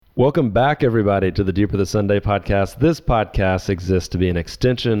Welcome back, everybody, to the Deeper the Sunday podcast. This podcast exists to be an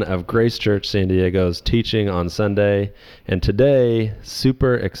extension of Grace Church San Diego's teaching on Sunday. And today,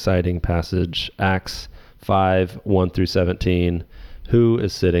 super exciting passage, Acts 5, 1 through 17. Who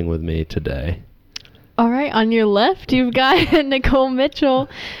is sitting with me today? All right, on your left, you've got Nicole Mitchell.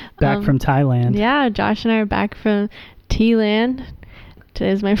 Back from Thailand. Yeah, Josh and I are back from Thailand.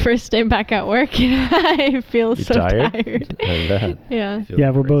 Today's my first day back at work, and I feel so tired. I bet. Yeah.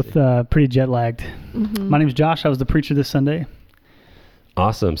 We're both pretty jet lagged. Mm-hmm. My name's Josh. I was the preacher this Sunday.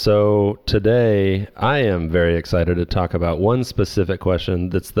 Awesome. So today I am very excited to talk about one specific question.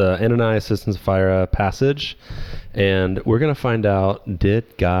 That's the Ananias and Sapphira passage. And we're going to find out, did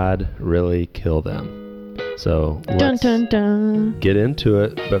God really kill them? So let's get into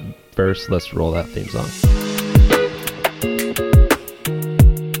it. But first, let's roll that theme song.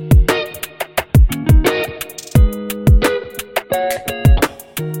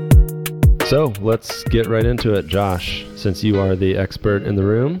 So let's get right into it. Josh, since you are the expert in the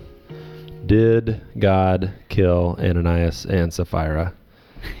room, did God kill Ananias and Sapphira?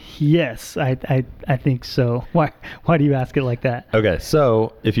 Yes, I think so. Why do you ask it like that? Okay,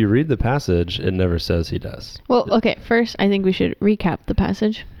 so if you read the passage, it never says he does. Well, okay, first I think we should recap the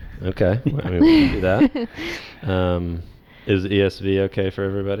passage. Okay, I mean, we can do that. Is ESV okay for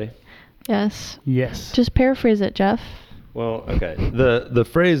everybody? Yes. Yes. Just paraphrase it, Jeff. Well, okay. The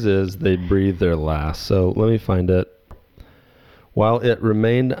phrase is they breathed their last. So let me find it. While it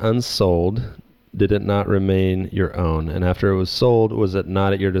remained unsold, did it not remain your own? And after it was sold, was it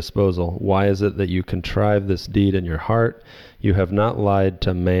not at your disposal? Why is it that you contrive this deed in your heart? You have not lied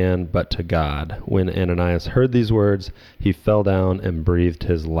to man, but to God. When Ananias heard these words, he fell down and breathed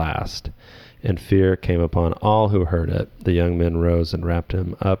his last. And fear came upon all who heard it. The young men rose and wrapped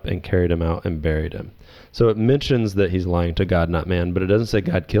him up and carried him out and buried him. So it mentions that he's lying to God, not man, but it doesn't say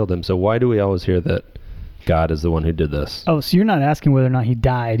God killed him. So why do we always hear that God is the one who did this? Oh, so you're not asking whether or not he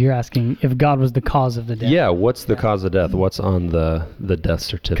died. You're asking if God was the cause of the death. Yeah, what's the cause of death? What's on the death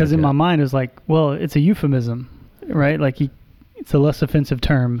certificate? Because in my mind, it was like, well, it's a euphemism, right? Like it's a less offensive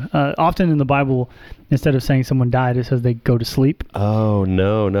term. Often in the Bible, instead of saying someone died, it says they go to sleep. Oh,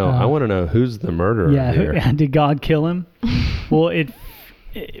 no. I want to know who's the murderer here. Did God kill him? Well,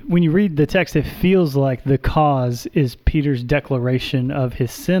 when you read the text, it feels like the cause is Peter's declaration of his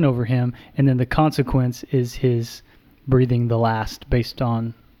sin over him, and then the consequence is his breathing the last based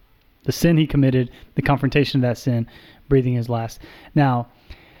on the sin he committed, the confrontation of that sin, breathing his last. Now,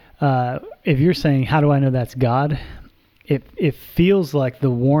 if you're saying, how do I know that's God? It feels like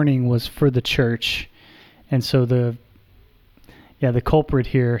the warning was for the church, and so the culprit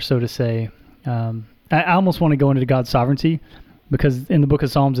here, so to say, I almost want to go into God's sovereignty, because in the book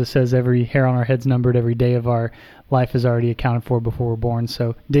of Psalms, it says every hair on our head's numbered, every day of our life is already accounted for before we're born.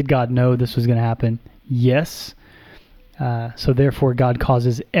 So did God know this was going to happen? Yes. So therefore, God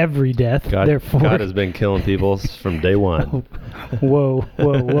causes every death. God has been killing people from day one. Whoa.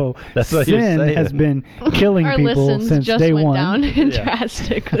 That's what you're saying. Sin has been killing people since just day went one. down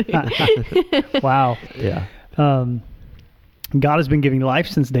drastically. Wow. Yeah. God has been giving life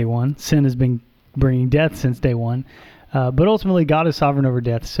since day one. Sin has been bringing death since day one. But ultimately, God is sovereign over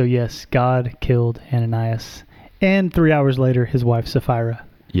death. So yes, God killed Ananias. And 3 hours later, his wife Sapphira.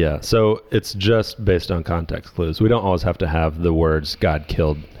 Yeah, so it's just based on context clues. We don't always have to have the words, God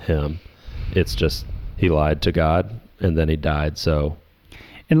killed him. It's just, he lied to God, and then he died, so...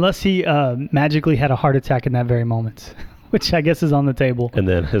 Unless he magically had a heart attack in that very moment, which I guess is on the table. And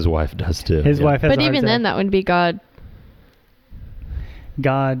then his wife does too. His wife has But a heart even attack. then, that would be God.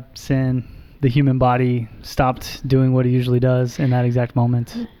 God, sin, the human body stopped doing what it usually does in that exact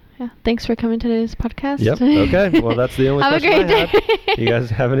moment. Yeah. Thanks for coming to today's podcast. Yep. Okay. Well, that's the only Have a question great I had. day. You guys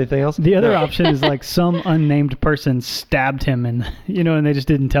have anything else? The other option is like some unnamed person stabbed him and they just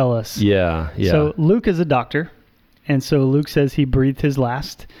didn't tell us. Yeah. So Luke is a doctor. And so Luke says he breathed his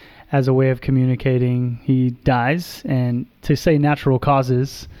last as a way of communicating he dies. And to say natural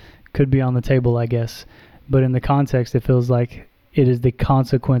causes could be on the table, I guess. But in the context, it feels like it is the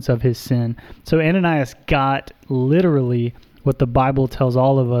consequence of his sin. So Ananias got literally what the Bible tells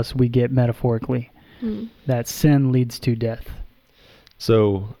all of us we get metaphorically, that sin leads to death.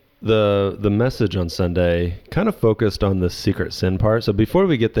 So the message on Sunday kind of focused on the secret sin part. So before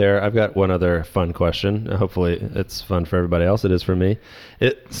we get there, I've got one other fun question. Hopefully it's fun for everybody else. It is for me.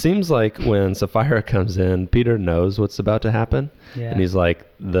 It seems like when Sapphira comes in, Peter knows what's about to happen. Yeah. And he's like,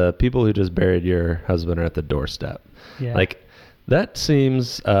 the people who just buried your husband are at the doorstep. Yeah. Like, that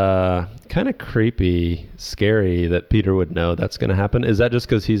seems kind of creepy, scary that Peter would know that's going to happen. Is that just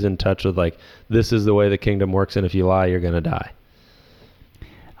because he's in touch with, like, this is the way the kingdom works, and if you lie, you're going to die?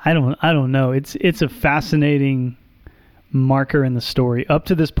 I don't know. It's a fascinating marker in the story. Up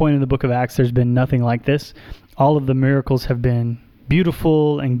to this point in the book of Acts, there's been nothing like this. All of the miracles have been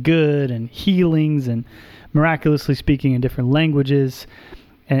beautiful and good and healings and miraculously speaking in different languages.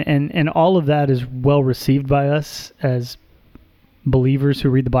 And all of that is well received by us as believers who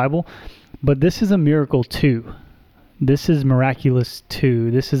read the Bible. But this is a miracle too. This is miraculous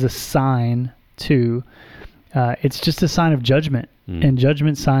too. This is a sign too. It's just a sign of judgment. And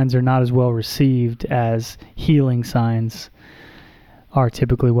judgment signs are not as well received as healing signs are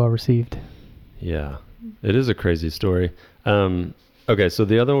typically well received. Yeah, it is a crazy story. Okay, so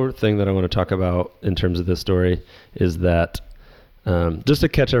the other thing that I want to talk about in terms of this story is that, just to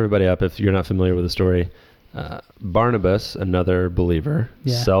catch everybody up, if you're not familiar with the story, Barnabas, another believer,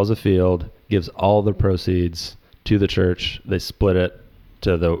 sells a field, gives all the proceeds to the church. They split it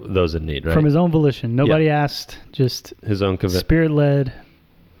to those in need, right? From his own volition. Nobody asked, just his own Spirit-led,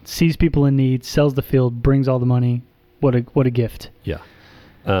 sees people in need, sells the field, brings all the money. What a gift. Yeah.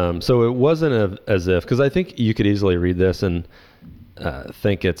 So it wasn't as if, because I think you could easily read this and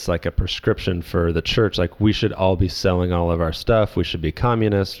think it's like a prescription for the church, like we should all be selling all of our stuff. We should be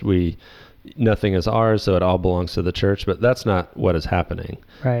communist. Nothing is ours, so it all belongs to the church. But that's not what is happening.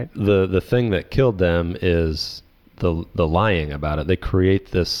 Right. The thing that killed them is the lying about it. They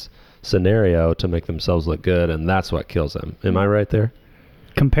create this scenario to make themselves look good, and that's what kills them. Am I right there?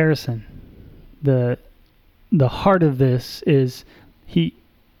 Comparison. The heart of this is he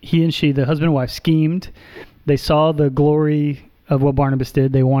and she, the husband and wife, schemed. They saw the glory of what Barnabas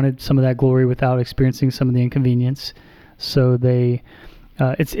did. They wanted some of that glory without experiencing some of the inconvenience. So they,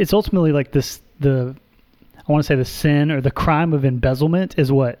 it's ultimately like this, I want to say the sin or the crime of embezzlement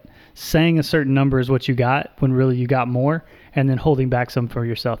is what? Saying a certain number is what you got when really you got more, and then holding back some for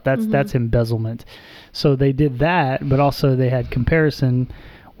yourself. That's embezzlement. So they did that, but also they had comparison,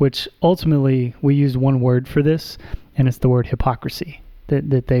 which ultimately we used one word for this, and it's the word hypocrisy,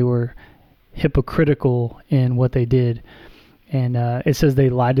 that they were hypocritical in what they did. And it says they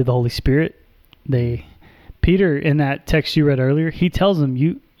lied to the Holy Spirit. Peter, in that text you read earlier, he tells them,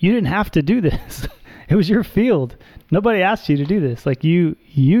 you didn't have to do this. It was your field. Nobody asked you to do this. Like you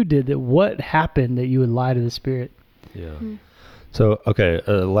did that. What happened that you would lie to the Spirit? Yeah. So, okay,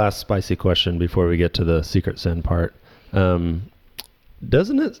 last spicy question before we get to the secret sin part. Doesn't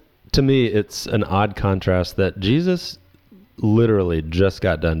it, to me, it's an odd contrast that Jesus literally just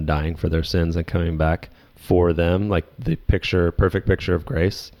got done dying for their sins and coming back for them, like the perfect picture of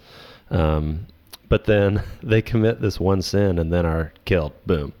grace. But then they commit this one sin and then are killed.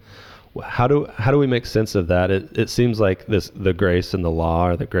 Boom. How do we make sense of that? It seems like the grace and the law,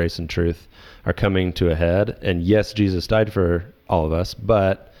 or the grace and truth, are coming to a head. And yes, Jesus died for all of us,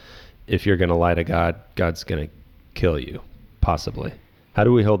 but if you're going to lie to God, God's going to kill you, possibly. How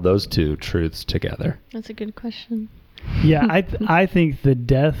do we hold those two truths together? That's a good question. Yeah, I think the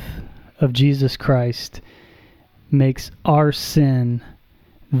death of Jesus Christ makes our sin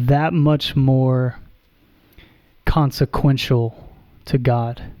that much more consequential to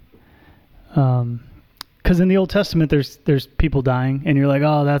God. Because in the Old Testament, there's people dying, and you're like,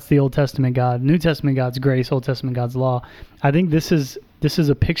 oh, that's the Old Testament God. New Testament God's grace, Old Testament God's law. I think this is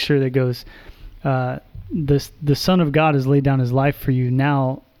a picture that goes, the Son of God has laid down his life for you.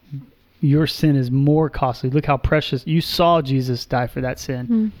 Now your sin is more costly. Look how precious. You saw Jesus die for that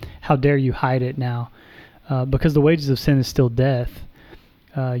sin. How dare you hide it now? Because the wages of sin is still death.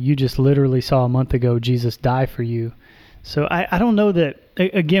 You just literally saw a month ago Jesus die for you. So I don't know that,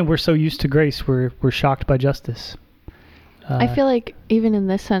 again, we're so used to grace, we're shocked by justice. I feel like even in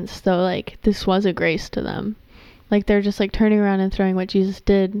this sense, though, like this was a grace to them. Like they're just like turning around and throwing what Jesus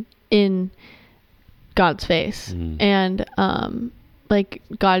did in God's face. And like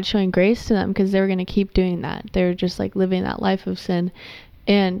God showing grace to them because they were going to keep doing that. They were just like living that life of sin.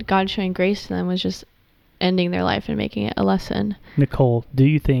 And God showing grace to them was just ending their life and making it a lesson. Nicole, do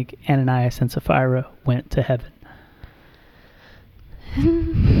you think Ananias and Sapphira went to heaven?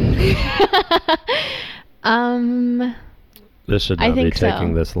 This should not be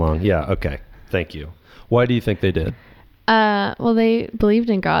taking this long. Yeah, okay. Thank you. Why do you think they did? Well, they believed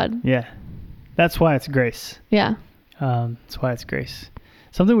in God. Yeah. That's why it's grace. Yeah. That's why it's grace.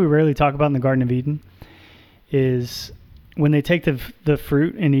 Something we rarely talk about in the Garden of Eden is when they take the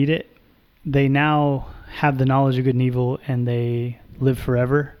fruit and eat it, they now have the knowledge of good and evil and they live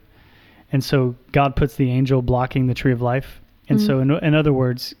forever. And so God puts the angel blocking the tree of life. And so in other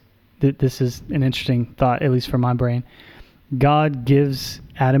words, this is an interesting thought, at least for my brain. God gives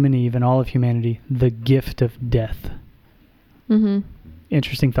Adam and Eve and all of humanity the gift of death.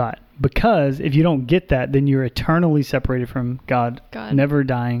 Interesting thought. because if you don't get that, then you're eternally separated from God. Never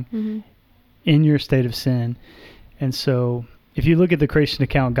dying in your state of sin. And so if you look at the creation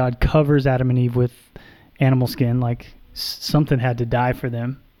account, God covers Adam and Eve with animal skin, like something had to die for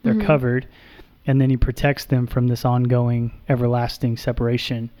them. They're covered. And then he protects them from this ongoing, everlasting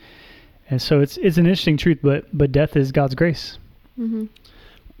separation. And so it's an interesting truth, but death is God's grace.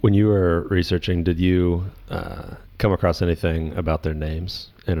 When you were researching, did you come across anything about their names,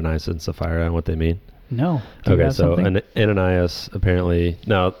 Ananias and Sapphira, and what they mean? No. Okay, so Ananias apparently.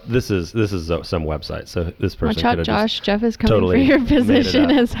 Now this is some website. So this person. Watch out, Josh. Jeff is coming totally for your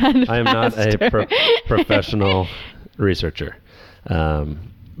position as head I am not a professional researcher,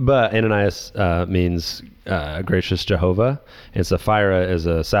 but Ananias means gracious Jehovah, and Sapphira is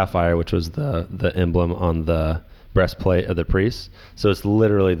a sapphire, which was the emblem on the breastplate of the priests. So it's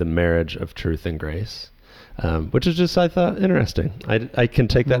literally the marriage of truth and grace. Which is just, I thought, interesting. I can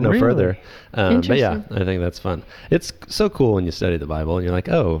take that no further. But yeah, I think that's fun. It's so cool when you study the Bible and you're like,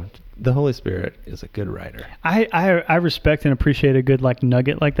 oh, the Holy Spirit is a good writer. I respect and appreciate a good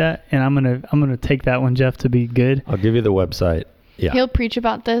nugget like that, and I'm gonna take that one, Jeff, to be good. I'll give you the website. Yeah. He'll preach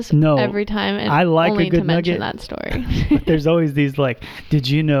about this every time. And I like only a good to mention nugget. That story. But there's always these did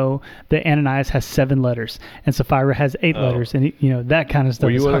you know that Ananias has 7 letters and Sapphira has 8 letters, and that kind of stuff.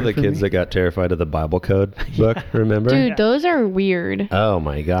 Were you one of the kids that got terrified of the Bible code book? Remember? Dude, those are weird. Oh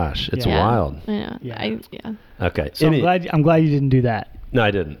my gosh, it's wild. Yeah. Yeah. Okay. So I'm glad you didn't do that. No,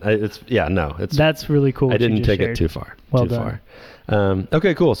 I didn't. That's really cool. I didn't take it too far. Well done.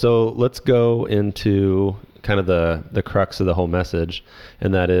 Okay, cool. So let's go into kind of the crux of the whole message,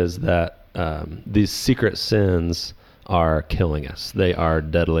 and that is that these secret sins are killing us. They are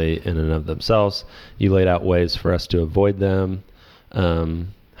deadly in and of themselves. You laid out ways for us to avoid them.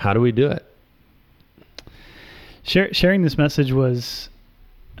 How do we do it? Sharing this message was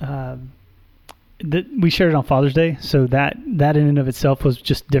we shared it on Father's Day, so that in and of itself was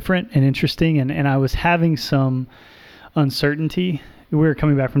just different and interesting, and I was having some uncertainty. We were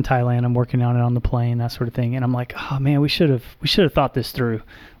coming back from Thailand. I'm working on it on the plane, that sort of thing. And I'm like, oh man, we should have thought this through.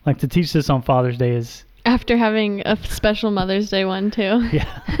 To teach this on Father's Day is after having a special Mother's Day one too.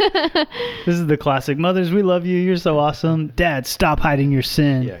 Yeah. This is the classic. Mothers, we love you. You're so awesome. Dad, stop hiding your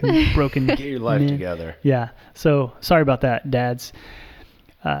sin. Yeah. Broken. Get your life together. Yeah. So sorry about that, dads.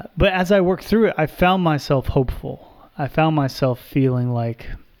 But as I worked through it, I found myself hopeful. I found myself feeling like,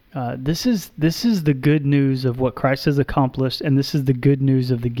 this is the good news of what Christ has accomplished, and this is the good news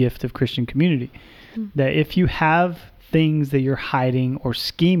of the gift of Christian community. That if you have things that you're hiding or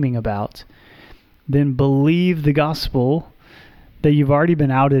scheming about, then believe the gospel that you've already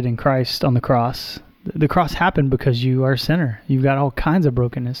been outed in Christ on the cross. The cross happened because you are a sinner. You've got all kinds of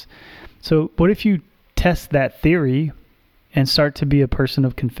brokenness. So what if you test that theory and start to be a person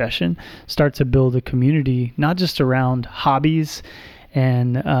of confession, start to build a community, not just around hobbies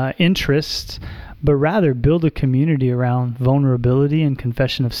and interests, but rather build a community around vulnerability and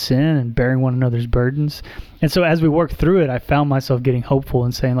confession of sin and bearing one another's burdens. And so as we work through it, I found myself getting hopeful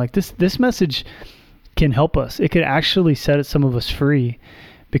and saying, this message can help us. It could actually set some of us free,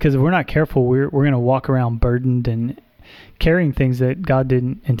 because if we're not careful, we're going to walk around burdened and carrying things that God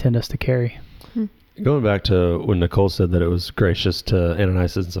didn't intend us to carry. Going back to when Nicole said that it was gracious to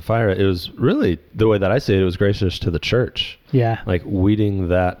Ananias and Sapphira, it was really, the way that I say it, was gracious to the church. Yeah. Weeding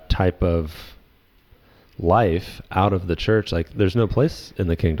that type of life out of the church. There's no place in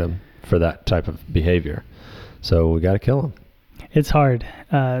the kingdom for that type of behavior. So we got to kill them. It's hard.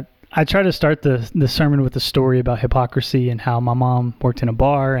 I try to start the sermon with a story about hypocrisy and how my mom worked in a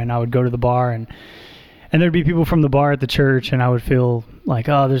bar, and I would go to the bar and there'd be people from the bar at the church, and I would feel like,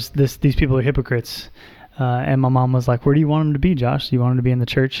 oh, these people are hypocrites. And my mom was like, where do you want them to be, Josh? Do you want them to be in the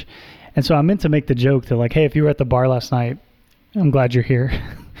church? And so I meant to make the joke that hey, if you were at the bar last night, I'm glad you're here.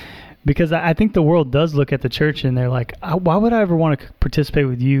 Because I think the world does look at the church and they're like, why would I ever want to participate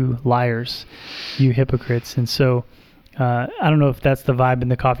with you liars, you hypocrites? And so I don't know if that's the vibe in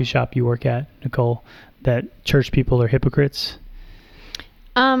the coffee shop you work at, Nicole, that church people are hypocrites.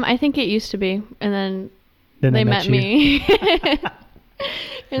 I think it used to be, and then they met you. Me.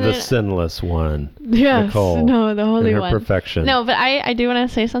 The sinless one. Yes. Nicole, no, the holy her one. Perfection. No, but I do want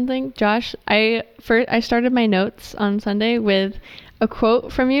to say something, Josh. I started my notes on Sunday with a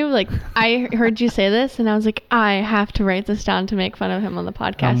quote from you. I heard you say this, and I was like, I have to write this down to make fun of him on the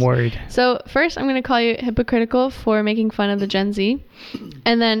podcast. I'm worried. So first, I'm going to call you hypocritical for making fun of the Gen Z.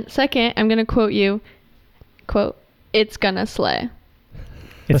 And then second, I'm going to quote you, quote, it's gonna slay.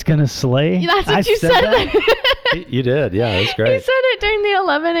 It's gonna slay? That's what you said. You did. Yeah, that's great. He said it during the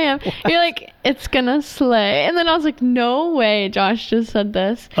 11 a.m. You're like, it's going to slay. And then I was like, no way. Josh just said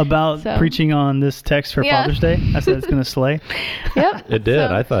this. About preaching on this text for Father's Day. I said it's going to slay. Yep. It did.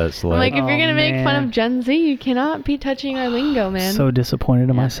 I thought it slayed. I'm like, if you're going to make fun of Gen Z, you cannot be touching our lingo, man. So disappointed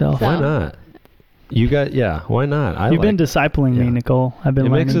in myself. Why not? You got, why not? You've been discipling me, Nicole. I've been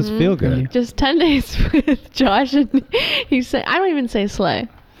learning. It makes us feel good. Just 10 days with Josh, and he said, I don't even say slay.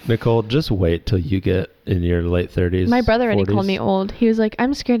 Nicole, just wait till you get in your late 30s. My brother already 40s. called me old. He was like,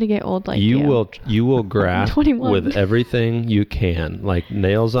 I'm scared to get old like you. You will grasp with everything you can, like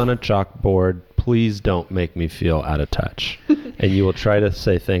nails on a chalkboard. Please don't make me feel out of touch. And you will try to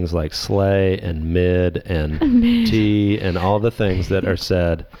say things like slay and mid and T and all the things that are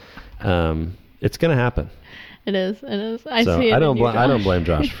said. It's going to happen. It is. I see it. I don't blame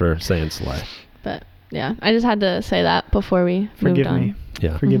Josh for saying slay. But yeah, I just had to say that before we moved on.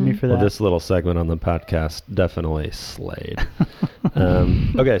 Yeah. Forgive me for that. Well, this little segment on the podcast definitely slayed.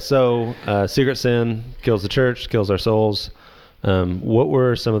 Okay, so secret sin kills the church, kills our souls. What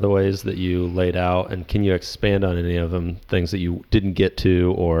were some of the ways that you laid out, and can you expand on any of them, things that you didn't get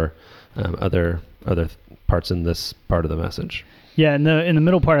to, or other parts in this part of the message? Yeah, in the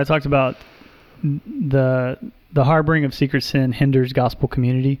middle part, I talked about the harboring of secret sin hinders gospel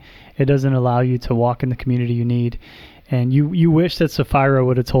community. It doesn't allow you to walk in the community you need. And you wish that Sapphira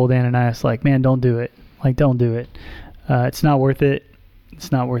would have told Ananias, like, man, don't do it. Like, don't do it. It's not worth it.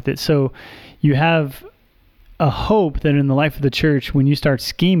 It's not worth it. So you have a hope that in the life of the church, when you start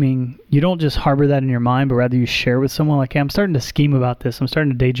scheming, you don't just harbor that in your mind, but rather you share with someone like, hey, I'm starting to scheme about this. I'm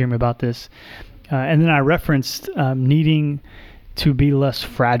starting to daydream about this. And then I referenced needing to be less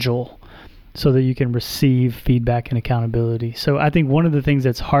fragile so that you can receive feedback and accountability. So I think one of the things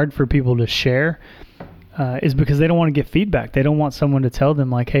that's hard for people to share is because they don't want to get feedback. They don't want someone to tell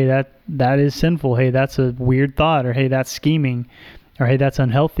them like, hey, that is sinful. Hey, that's a weird thought, or hey, that's scheming, or hey, that's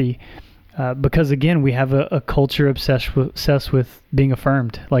unhealthy. Because again, we have a culture obsessed with being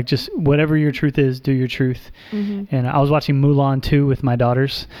affirmed. Like, just whatever your truth is, do your truth. Mm-hmm. And I was watching Mulan 2 with my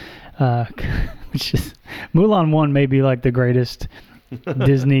daughters, which is Mulan 1 may be like the greatest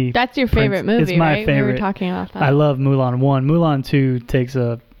Disney. That's your favorite movie, it's my right? favorite. We were talking about that. I love Mulan 1. Mulan 2 takes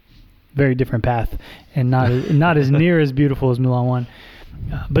a very different path and not as near as beautiful as Mulan 1.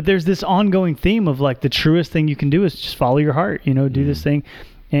 But there's this ongoing theme of like the truest thing you can do is just follow your heart, do this thing.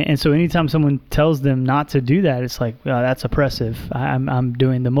 And so anytime someone tells them not to do that, it's like, that's oppressive. I'm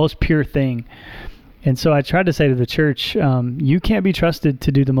doing the most pure thing. And so I tried to say to the church, you can't be trusted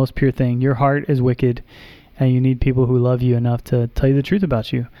to do the most pure thing. Your heart is wicked, and you need people who love you enough to tell you the truth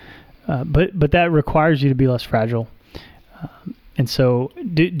about you. But that requires you to be less fragile. And so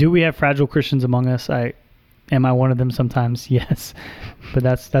do we have fragile Christians among us? Am I one of them sometimes? Yes. But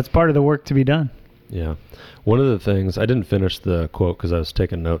that's part of the work to be done. Yeah. One of the things, I didn't finish the quote because I was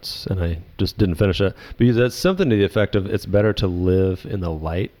taking notes and I just didn't finish it, because that's something to the effect of it's better to live in the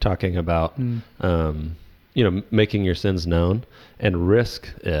light, talking about, making your sins known and risk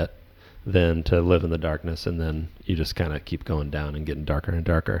it, than to live in the darkness and then you just kind of keep going down and getting darker and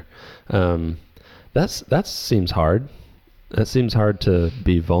darker. That seems hard. That seems hard to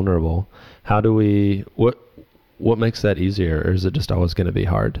be vulnerable. How do we, what makes that easier, or is it just always going to be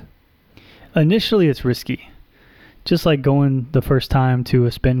hard? Initially, it's risky. Just like going the first time to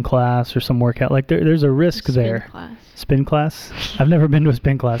a spin class or some workout. Like there's a risk there. Spin class? I've never been to a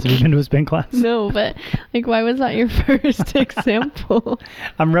spin class. Have you been to a spin class? No, but like, why was that your first example?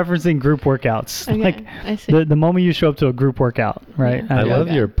 I'm referencing group workouts. Okay, like I see. The moment you show up to a group workout, right? Yeah. I love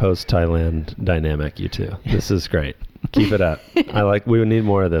your post-Thailand dynamic, you two. This is great. Keep it up. We would need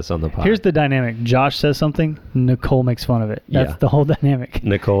more of this on the pod. Here's the dynamic. Josh says something, Nicole makes fun of it. That's the whole dynamic.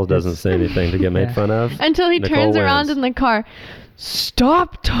 Nicole doesn't say anything to get made fun of. Until he turns around in the car.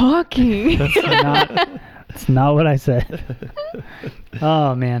 Stop talking. That's not what I said.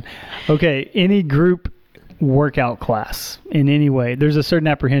 Oh, man. Okay. Any group workout class in any way, there's a certain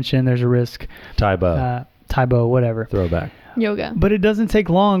apprehension. There's a risk. Taibo, whatever. Throwback. Yoga. But it doesn't take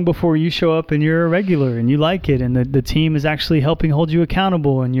long before you show up and you're a regular and you like it, and the team is actually helping hold you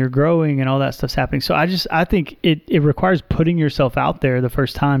accountable and you're growing and all that stuff's happening. So I think it requires putting yourself out there the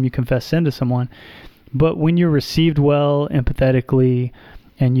first time you confess sin to someone. But when you're received well, empathetically,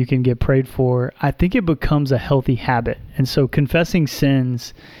 and you can get prayed for, I think it becomes a healthy habit. And so confessing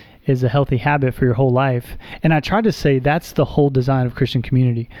sins is a healthy habit for your whole life. And I try to say that's the whole design of Christian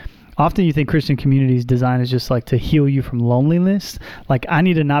community. Often you think Christian community's design is just like to heal you from loneliness. Like, I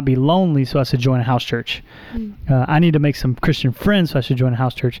need to not be lonely, so I should join a house church. I need to make some Christian friends, so I should join a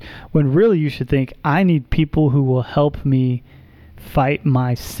house church. When really you should think, I need people who will help me fight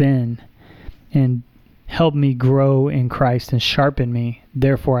my sin and help me grow in Christ and sharpen me.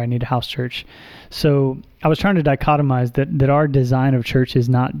 Therefore, I need a house church. So I was trying to dichotomize that our design of church is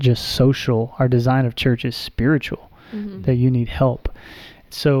not just social. Our design of church is spiritual, that you need help.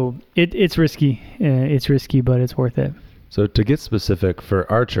 So it's risky. It's risky, but it's worth it. So to get specific for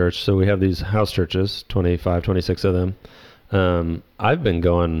our church, so we have these house churches, 25, 26 of them. I've been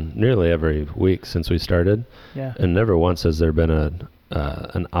going nearly every week since we started. Yeah. And never once has there been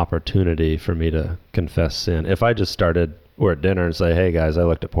an opportunity for me to confess sin. If I just started, we're at dinner and say, hey guys, I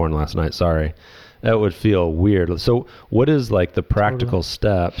looked at porn last night, sorry, that would feel weird. So what is like the practical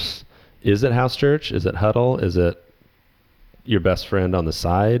steps? Is it house church? Is it huddle? Is it your best friend on the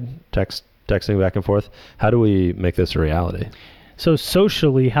side, texting back and forth? How do we make this a reality? So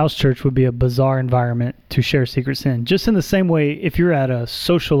socially, house church would be a bizarre environment to share secret sin. Just in the same way, if you're at a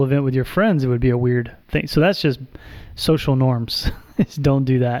social event with your friends, it would be a weird thing. So that's just social norms. Don't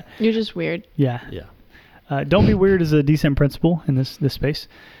do that. You're just weird. Yeah. Yeah. Don't be weird is a decent principle in this space.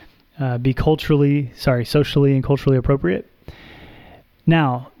 Be socially and culturally appropriate.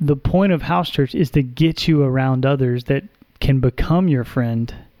 Now, the point of house church is to get you around others that can become your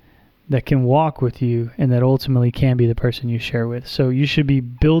friend, that can walk with you, and that ultimately can be the person you share with. So you should be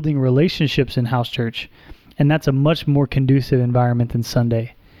building relationships in house church, and that's a much more conducive environment than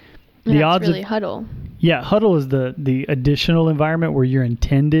Sunday. And the odds really huddle. Yeah, huddle is the additional environment where you're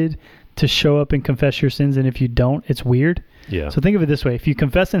intended to show up and confess your sins, and if you don't, it's weird. Yeah. So think of it this way. If you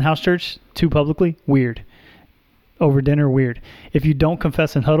confess in house church too publicly, weird. Over dinner, weird. If you don't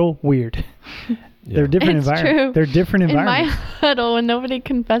confess in huddle, weird. Yeah. They're different environments. They're different environments. In my huddle, when nobody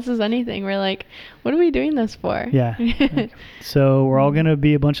confesses anything, we're like, what are we doing this for? Yeah. So we're all going to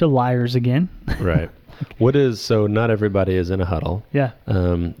be a bunch of liars again. Right. So not everybody is in a huddle. Yeah.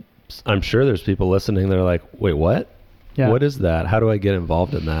 I'm sure there's people listening that are like, wait, what? Yeah. What is that? How do I get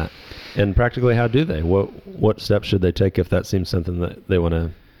involved in that? And practically, how do they? What steps should they take if that seems something that they want to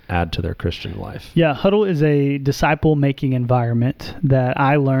add to their Christian life? Yeah, huddle is a disciple-making environment that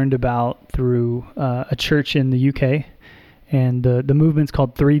I learned about through a church in the UK, and the movement's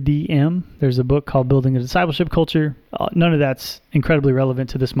called 3DM. There's a book called Building a Discipleship Culture. None of that's incredibly relevant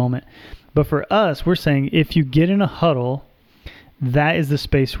to this moment. But for us, we're saying if you get in a huddle, that is the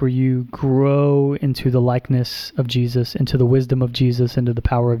space where you grow into the likeness of Jesus, into the wisdom of Jesus, into the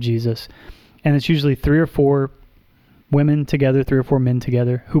power of Jesus. And it's usually 3 or 4 women together, 3 or 4 men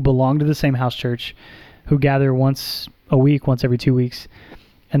together who belong to the same house church, who gather once a week, once every 2 weeks.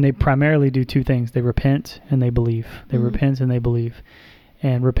 And they primarily do 2 things. They repent and they believe. They repent and they believe.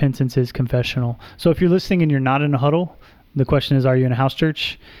 And repentance is confessional. So if you're listening and you're not in a huddle, the question is, are you in a house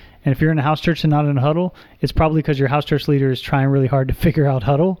church? And if you're in a house church and not in a huddle, it's probably because your house church leader is trying really hard to figure out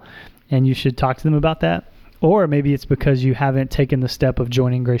huddle, and you should talk to them about that. Or maybe it's because you haven't taken the step of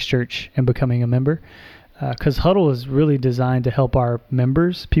joining Grace Church and becoming a member. Because huddle is really designed to help our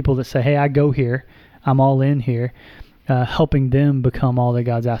members, people that say, hey, I go here, I'm all in here, helping them become all that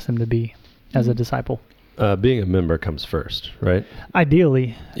God's asked them to be as a disciple. Being a member comes first, right?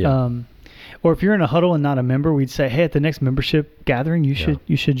 Ideally. Yeah. Or if you're in a huddle and not a member, we'd say, hey, at the next membership gathering, you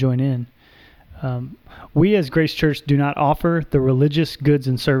should join in. We as Grace Church do not offer the religious goods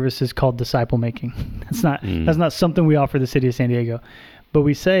and services called disciple making. That's not something we offer the city of San Diego. But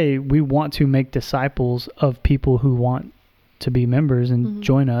we say we want to make disciples of people who want to be members and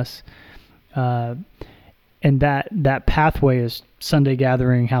join us. And that pathway is Sunday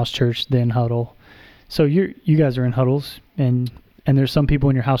gathering, house church, then huddle. So you guys are in huddles, and there's some people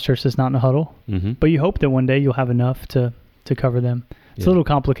in your house church that's not in a huddle, but you hope that one day you'll have enough to cover them. It's a little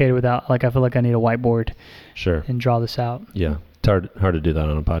complicated without, I feel like I need a whiteboard and draw this out. Yeah. It's hard to do that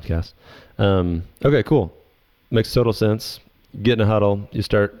on a podcast. Okay, cool. Makes total sense. Get in a huddle. You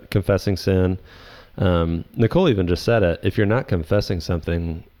start confessing sin. Nicole even just said it. If you're not confessing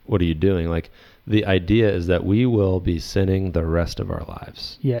something, what are you doing? Like, the idea is that we will be sinning the rest of our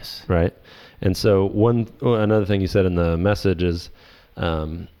lives. Yes. Right? And so another thing you said in the message is,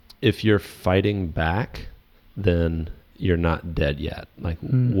 if you're fighting back, then you're not dead yet. Like,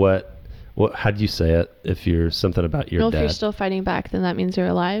 how do you say it? If you're something about you're dead. If you're still fighting back, then that means you're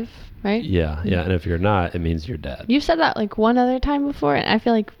alive, right? Yeah. And if you're not, it means you're dead. You've said that one other time before, and I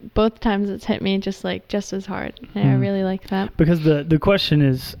feel like both times it's hit me just as hard. And I really like that. Because the question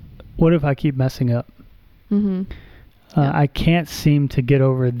is, what if I keep messing up? I can't seem to get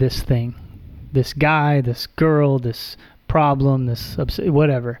over this thing. This guy, this girl, this problem, this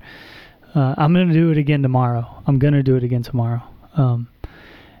whatever. I'm going to do it again tomorrow.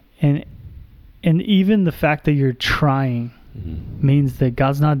 And even the fact that you're trying means that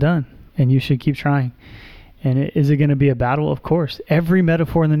God's not done, and you should keep trying. And is it going to be a battle? Of course. Every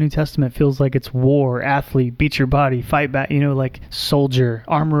metaphor in the New Testament feels like it's war, athlete, beat your body, fight back, like soldier,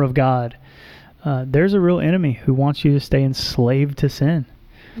 armor of God. There's a real enemy who wants you to stay enslaved to sin.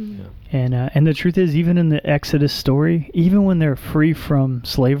 Yeah. And the truth is, even in the Exodus story, even when they're free from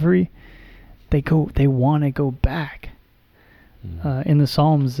slavery, they want to go back. In the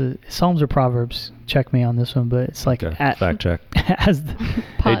Psalms or Proverbs, check me on this one, but it's like fact check.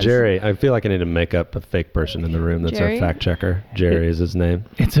 Hey Jerry, I feel like I need to make up a fake person in the room that's Jerry? our fact checker. Jerry is his name.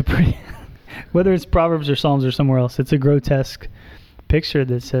 It's a pretty, whether it's Proverbs or Psalms or somewhere else, it's a grotesque picture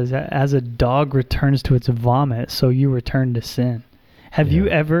that says, "As a dog returns to its vomit, so you return to sin." Have you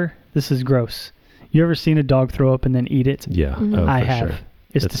ever? This is gross. You ever seen a dog throw up and then eat it? Yeah, I for have. Sure.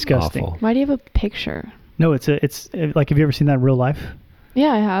 It's disgusting. Awful. Why do you have a picture? No, it's like, have you ever seen that in real life?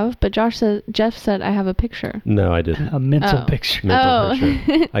 Yeah, I have. But Jeff said I have a picture. No, I didn't. A mental picture. Mental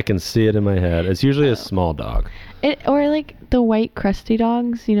picture. I can see it in my head. It's usually a small dog. Or like the white crusty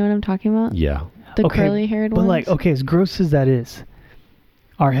dogs. You know what I'm talking about? Yeah. The curly-haired ones. But like, okay, as gross as that is,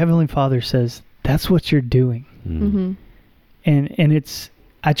 our Heavenly Father says that's what you're doing. Mm-hmm. And it's,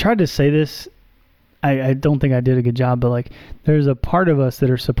 I tried to say this, I don't think I did a good job, but like, there's a part of us that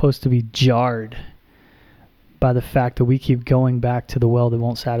are supposed to be jarred by the fact that we keep going back to the well that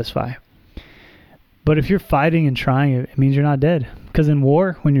won't satisfy. But if you're fighting and trying, it means you're not dead. Because in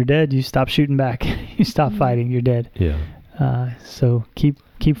war, when you're dead, you stop shooting back. You stop fighting, you're dead. Yeah. So keep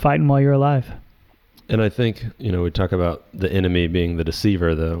fighting while you're alive. And I think, we talk about the enemy being the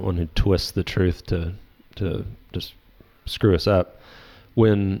deceiver, the one who twists the truth to just screw us up.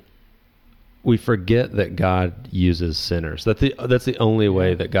 When we forget that God uses sinners, that's the only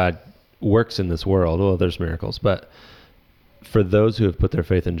way that God works in this world. Well, there's miracles, but for those who have put their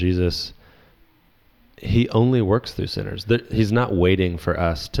faith in Jesus, he only works through sinners. He's not waiting for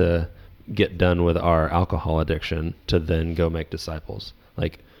us to get done with our alcohol addiction to then go make disciples.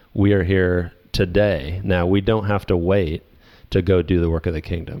 Like, we are here today. Now, we don't have to wait to go do the work of the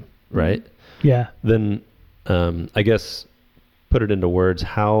kingdom, right? Yeah. Then, I guess, put it into words,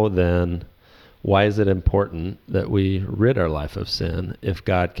 why is it important that we rid our life of sin if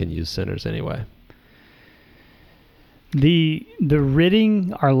God can use sinners anyway? The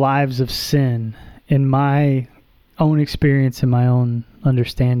ridding our lives of sin, in my own experience and my own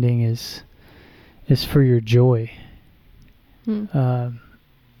understanding, is for your joy,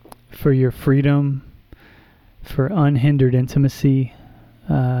 for your freedom, for unhindered intimacy.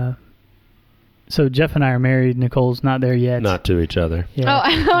 So Jeff and I are married. Nicole's not there yet. Not to each other. Yeah.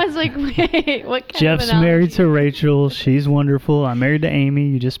 Oh, I was like, wait, what kind Jeff's of married to Rachel. She's wonderful. I'm married to Amy.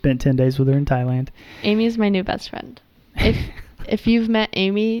 You just spent 10 days with her in Thailand. Amy is my new best friend. If you've met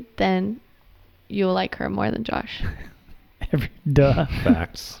Amy, then you'll like her more than Josh. Duh.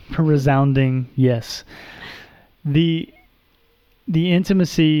 Facts. Resounding yes. The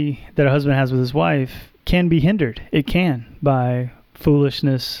intimacy that a husband has with his wife can be hindered. It can by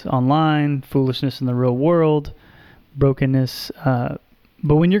foolishness online, foolishness in the real world, brokenness. But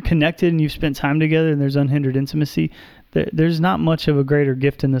when you're connected and you've spent time together and there's unhindered intimacy, there's not much of a greater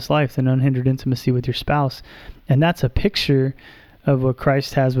gift in this life than unhindered intimacy with your spouse. And that's a picture of what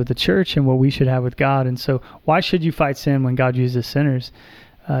Christ has with the church and what we should have with God. And so why should you fight sin when God uses sinners?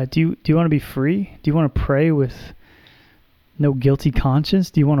 Do you want to be free? Do you want to pray with no guilty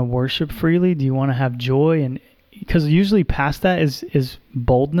conscience? Do you want to worship freely? Do you want to have joy? And because usually past that is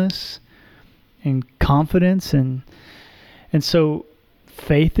boldness and confidence, and so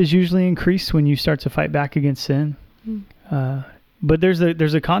faith is usually increased when you start to fight back against sin. But there's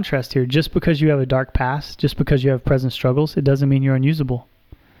a contrast here. Just because you have a dark past, just because you have present struggles, it doesn't mean you're unusable.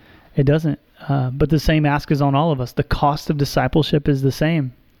 It doesn't. But the same ask is on all of us. The cost of discipleship is the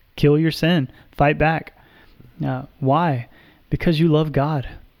same. Kill your sin. Fight back. Why? Because you love God,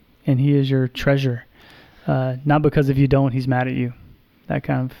 and He is your treasure. Not because if you don't, He's mad at you. That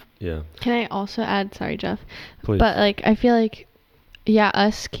kind of... Yeah. Can I also add, sorry, Jeff, Please. but like, I feel like,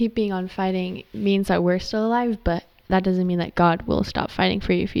 us keeping on fighting means that we're still alive, but that doesn't mean that God will stop fighting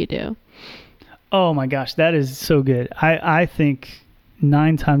for you if you do. Oh my gosh, that is so good. I think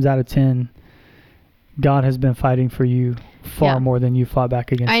 9 times out of 10, God has been fighting for you far more than you fought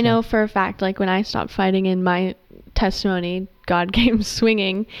back against I know him. for a fact, like when I stopped fighting in my testimony, God came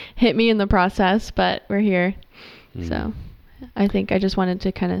swinging, hit me in the process, but we're here. So I think I just wanted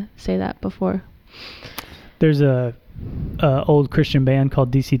to kind of say that before. There's a old Christian band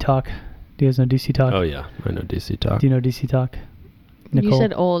called DC Talk. Do you guys know DC Talk? Oh yeah, I know DC Talk. Do you know DC Talk? Nicole? You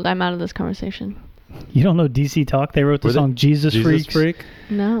said old. I'm out of this conversation. You don't know DC Talk? They wrote the song Jesus Freak. Freak?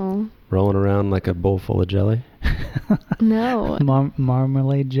 No. Rolling around like a bowl full of jelly? No.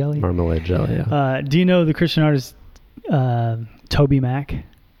 Marmalade jelly. Marmalade jelly, yeah. Do you know the Christian artist Toby Mac?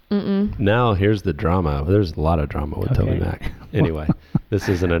 Mm-mm. Now, here's the drama. There's a lot of drama with Toby Mac. Anyway, this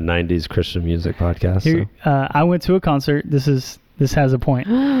isn't a 90s Christian music podcast. Here, I went to a concert. This has a point.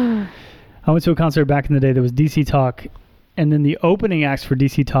 I went to a concert back in the day that was DC Talk, and then the opening acts for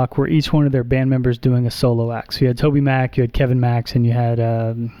DC Talk were each one of their band members doing a solo act. So you had Toby Mac, you had Kevin Max, and you had...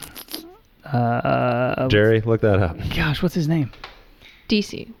 Jerry, look that up. Gosh, what's his name?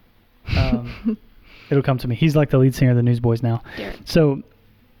 DC. It'll come to me. He's like the lead singer of the Newsboys now. Derek. So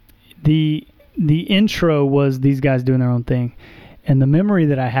the intro was these guys doing their own thing. And the memory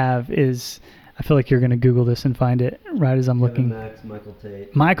that I have is, I feel like you're going to Google this and find it right as I'm looking. Max,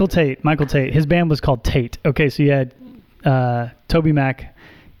 Michael Tate. His band was called Tate. Okay, so you had Toby Mac,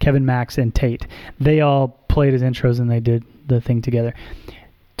 Kevin Max, and Tate. They all played as intros and they did the thing together.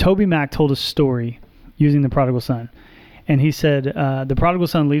 Toby Mac told a story using the prodigal son. And he said the prodigal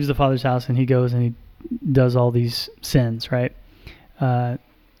son leaves the father's house and he goes and he does all these sins, right? And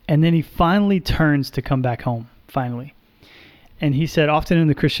then he finally turns to come back home, finally. And he said often in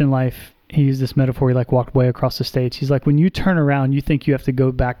the Christian life, he used this metaphor, he like walked way across the stage. He's like, when you turn around, you think you have to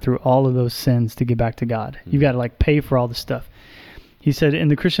go back through all of those sins to get back to God. Mm-hmm. You've got to like pay for all the stuff. He said in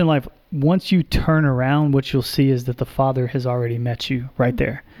the Christian life, once you turn around, what you'll see is that the Father has already met you right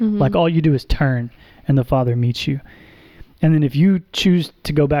there. Mm-hmm. Like all you do is turn and the Father meets you. And then if you choose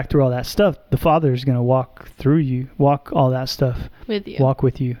to go back through all that stuff, the Father is going to walk all that stuff with you, walk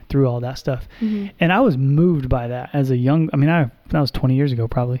with you through all that stuff. Mm-hmm. And I was moved by that as a young, that was 20 years ago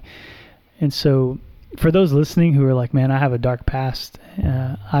probably. And so for those listening who are like, man, I have a dark past.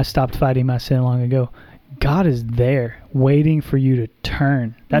 I stopped fighting my sin long ago. God is there waiting for you to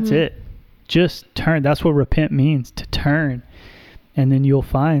turn. That's mm-hmm. it. Just turn. That's what repent means, to turn. And then you'll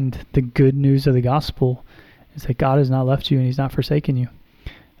find the good news of the gospel is that God has not left you and he's not forsaken you.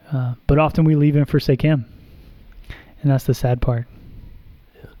 But often we leave and forsake him. And that's the sad part.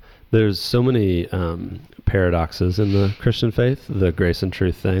 Yeah. There's so many paradoxes in the Christian faith, the grace and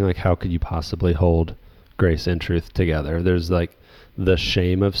truth thing. Like, how could you possibly hold grace and truth together? There's like the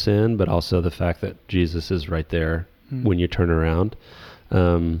shame of sin, but also the fact that Jesus is right there when you turn around.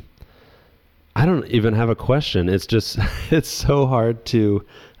 I don't even have a question. It's just, it's so hard to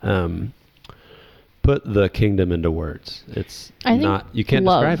put the kingdom into words. You can't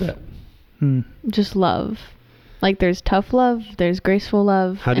describe it. Just love. Like there's tough love, there's graceful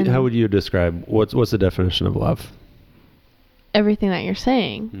love. How would you describe, what's the definition of love? Everything that you're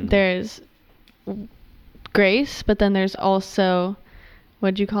saying. There's grace, but then there's also,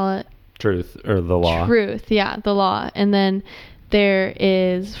 what'd you call it? Truth, or the law. Truth, yeah, the law. And then there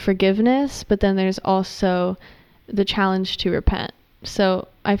is forgiveness, but then there's also the challenge to repent. So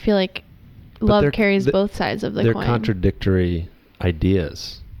I feel like love carries both sides of the coin. They're contradictory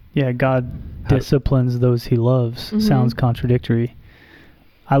ideas. Yeah, God disciplines those he loves. Mm-hmm. Sounds contradictory.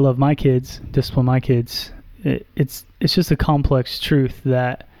 I love my kids, discipline my kids. It's just a complex truth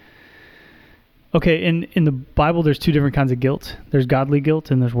that, okay, in the Bible there's two different kinds of guilt. There's godly guilt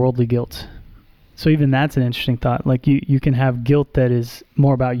and there's worldly guilt. So even that's an interesting thought. Like you can have guilt that is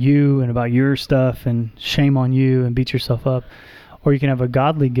more about you and about your stuff and shame on you and beat yourself up. Or you can have a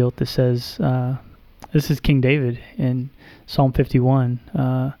godly guilt that says, this is King David in Psalm 51,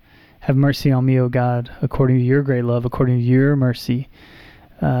 have mercy on me, O God, according to your great love, according to your mercy,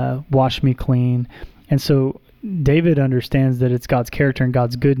 wash me clean. And so David understands that it's God's character and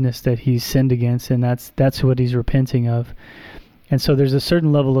God's goodness that he's sinned against, and that's what he's repenting of. And so there's a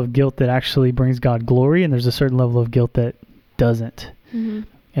certain level of guilt that actually brings God glory, and there's a certain level of guilt that doesn't. Mm-hmm.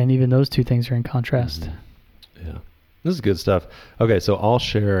 And even those two things are in contrast. Mm-hmm. Yeah. This is good stuff. Okay, so I'll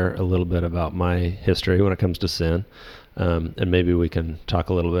share a little bit about my history when it comes to sin, and maybe we can talk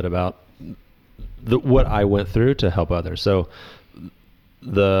a little bit about what I went through to help others. So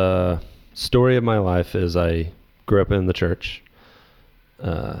the story of my life is I grew up in the church,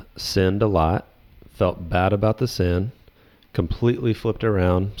 sinned a lot, felt bad about the sin, completely flipped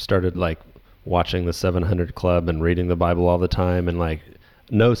around, started like watching the 700 Club and reading the Bible all the time, and like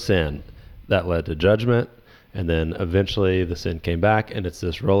no sin. That led to judgment. And then eventually the sin came back, and it's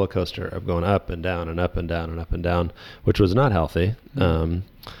this roller coaster of going up and down and up and down and up and down, which was not healthy. Mm-hmm.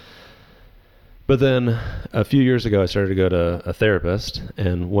 But then a few years ago, I started to go to a therapist,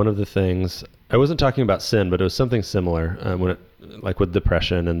 and one of the things, I wasn't talking about sin, but it was something similar, like with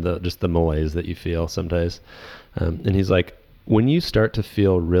depression and just the malaise that you feel some days. And he's like, when you start to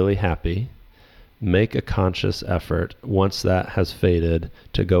feel really happy, make a conscious effort once that has faded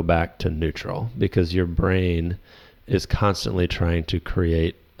to go back to neutral, because your brain is constantly trying to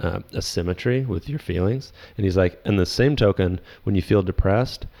create a symmetry with your feelings. And he's like, in the same token, when you feel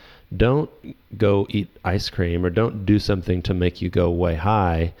depressed, don't go eat ice cream or don't do something to make you go way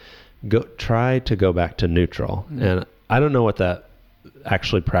high. Try to go back to neutral. And I don't know what that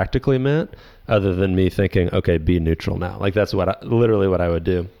actually practically meant, other than me thinking, okay, be neutral now. Like that's literally what I would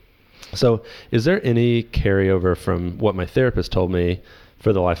do. So is there any carryover from what my therapist told me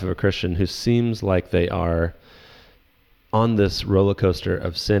for the life of a Christian who seems like they are on this roller coaster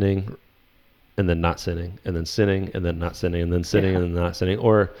of sinning and then not sinning and then sinning and then not sinning and then sinning and then not sinning?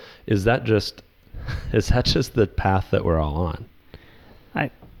 Or is that just the path that we're all on?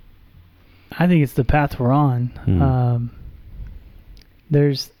 I think it's the path we're on.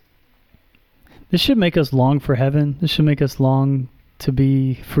 This should make us long for heaven. This should make us long to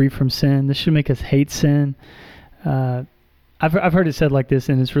be free from sin. This should make us hate sin. I've heard it said like this,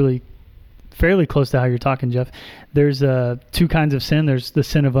 and it's really fairly close to how you're talking, Jeff. There's two kinds of sin. There's the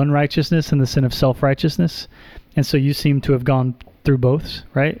sin of unrighteousness and the sin of self-righteousness. And so you seem to have gone through both,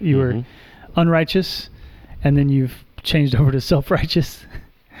 right? You were unrighteous, and then you've changed over to self-righteous.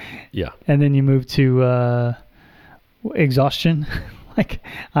 Yeah. And then you move to exhaustion. Like,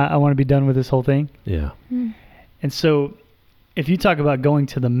 I want to be done with this whole thing. Yeah. And so if you talk about going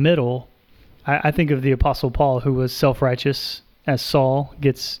to the middle, I think of the Apostle Paul, who was self-righteous as Saul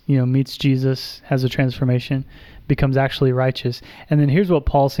meets Jesus, has a transformation, becomes actually righteous. And then here's what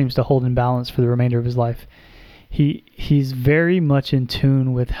Paul seems to hold in balance for the remainder of his life. He's very much in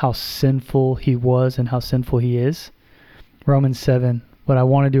tune with how sinful he was and how sinful he is. Romans 7, what I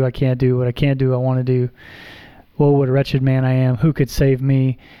want to do, I can't do. What I can't do, I want to do. Woe, what a wretched man I am. Who could save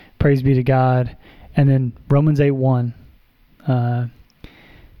me? Praise be to God. And then Romans 8:1.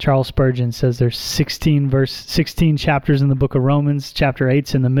 Charles Spurgeon says there's 16 chapters in the book of Romans. Chapter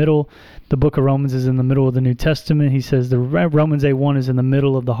 8's in the middle. The book of Romans is in the middle of the New Testament. He says the Romans 8:1 is in the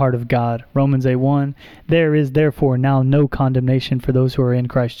middle of the heart of God. Romans 8:1, there is therefore now no condemnation for those who are in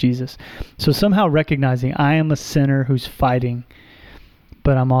Christ Jesus. So somehow recognizing I am a sinner who's fighting,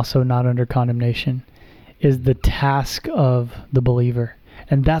 but I'm also not under condemnation, is the task of the believer.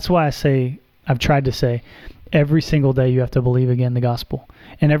 And that's why I've tried to say, every single day you have to believe again the gospel.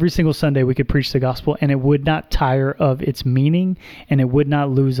 And every single Sunday we could preach the gospel and it would not tire of its meaning and it would not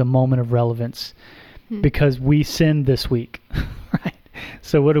lose a moment of relevance because we sinned this week, right?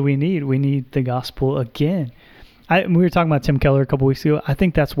 So what do we need? We need the gospel again. We were talking about Tim Keller a couple weeks ago. I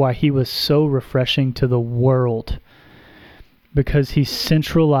think that's why he was so refreshing to the world, because he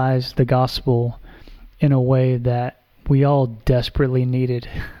centralized the gospel in a way that we all desperately needed.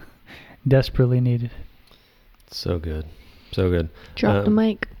 Desperately needed. So good. So good. Drop the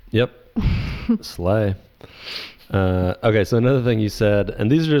mic. Yep. Slay. Okay, so another thing you said,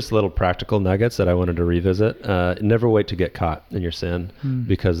 and these are just little practical nuggets that I wanted to revisit. Never wait to get caught in your sin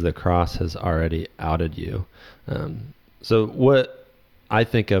because the cross has already outed you. So what I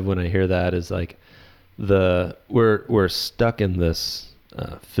think of when I hear that is like we're stuck in this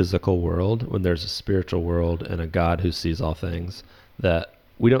physical world when there's a spiritual world and a God who sees all things that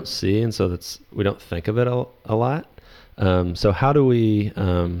we don't see, and so we don't think of it a lot. So how do we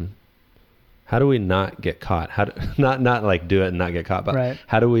not get caught? Not like do it and not get caught, but right.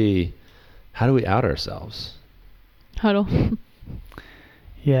 how do we out ourselves? Huddle.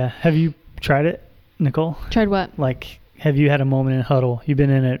 Yeah. Have you tried it, Nicole? Tried what? Like, have you had a moment in Huddle? You've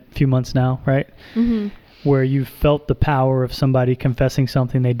been in it a few months now, right? Mm-hmm. Where you felt the power of somebody confessing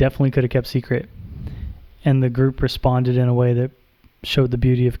something they definitely could have kept secret, and the group responded in a way that showed the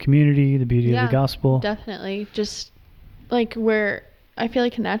beauty of community, the beauty of the gospel. Definitely. Just like I feel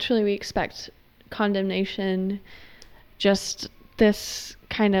like naturally we expect condemnation, just this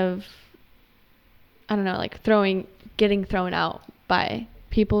kind of, I don't know, like getting thrown out by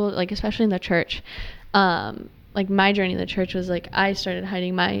people, like especially in the church. Like my journey in the church was like, I started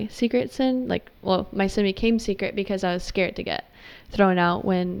hiding my secret sin. My sin became secret because I was scared to get thrown out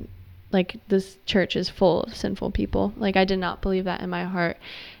when like this church is full of sinful people. Like I did not believe that in my heart.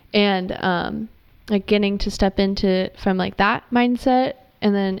 And like getting to step from like that mindset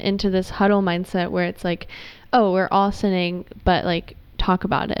and then into this huddle mindset where it's like, oh, we're all sinning, but like talk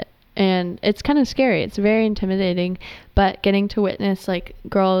about it. And it's kind of scary. It's very intimidating, but getting to witness like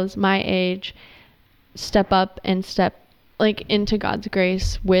girls my age step up and step like into God's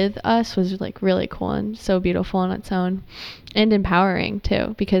grace with us was like really cool and so beautiful on its own, and empowering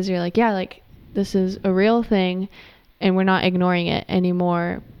too, because you're like, yeah, like this is a real thing and we're not ignoring it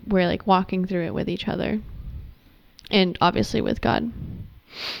anymore. We're like walking through it with each other and obviously with God.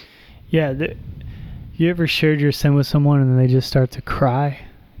 Yeah. You ever shared your sin with someone and then they just start to cry?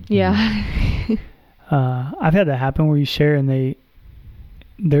 Yeah. I've had that happen where you share and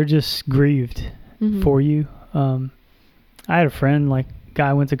they're just grieved for you. I had a friend, like guy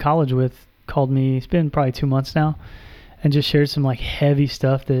I went to college with, called me. It's been probably 2 months now, and just shared some like heavy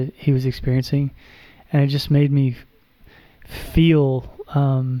stuff that he was experiencing, and it just made me feel.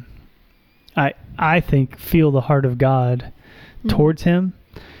 I think feel the heart of God towards him,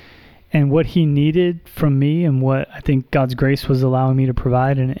 and what he needed from me, and what I think God's grace was allowing me to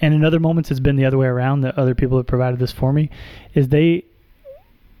provide. And in other moments, it's been the other way around, that other people have provided this for me.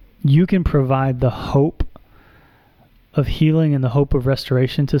 You can provide the hope of healing and the hope of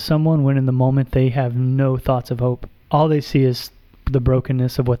restoration to someone when in the moment they have no thoughts of hope. All they see is the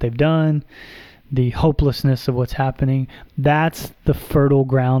brokenness of what they've done, the hopelessness of what's happening. That's the fertile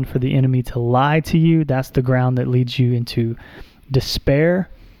ground for the enemy to lie to you. That's the ground that leads you into despair.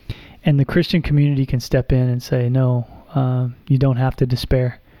 And the Christian community can step in and say, no, you don't have to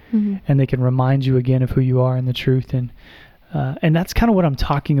despair. And they can remind you again of who you are in the truth. And that's kind of what I'm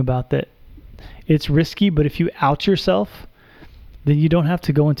talking about, that it's risky, but if you out yourself, then you don't have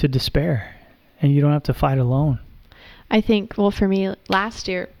to go into despair, and you don't have to fight alone. I think, well, for me, last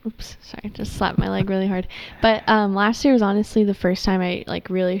year, just slapped my leg really hard. But last year was honestly the first time I like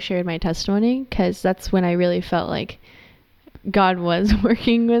really shared my testimony, because that's when I really felt like God was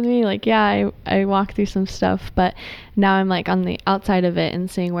working with me. Like, yeah, I walked through some stuff, but now I'm like on the outside of it and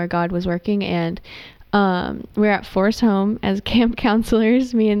seeing where God was working. And we're at Forest Home as camp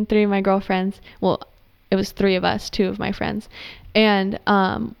counselors, me and 3 of my girlfriends. Well, it was 3 of us, 2 of my friends. And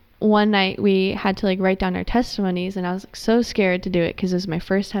one night we had to like write down our testimonies, and I was like so scared to do it because it was my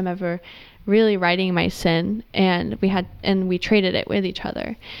first time ever really writing my sin, and we traded it with each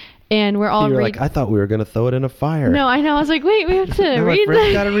other. And we're all like, I thought we were going to throw it in a fire. No, I know. I was like, wait, we have to read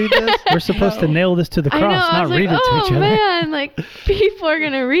this. Gotta read this. We're supposed to nail this to the cross, not read it to each other. Man, like people are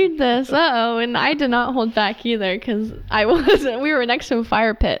going to read this. Uh-oh. And I did not hold back either, because we were next to a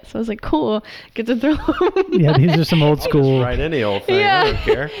fire pit. So I was like, cool, get to throw them. Yeah, these are some old school. Just write any old thing. Yeah. I don't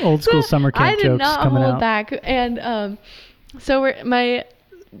care. Old school summer camp jokes coming out. I did not hold back. And so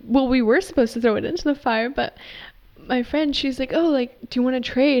we were supposed to throw it into the fire, but my friend, she's like, oh, like, do you want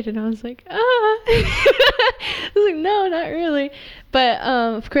to trade? And I was like, I was like, no, not really. But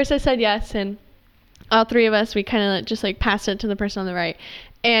of course I said yes, and all 3 of us, we kind of just like passed it to the person on the right,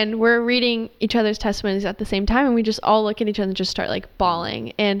 and we're reading each other's testimonies at the same time, and we just all look at each other and just start like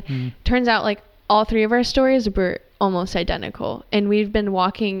bawling. And turns out like all 3 of our stories were almost identical, and we've been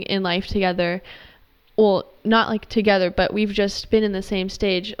walking in life together. Well, not like together, but we've just been in the same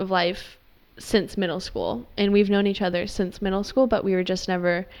stage of life since middle school, and we've known each other since middle school, but we were just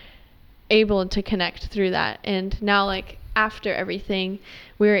never able to connect through that. And now, like, after everything,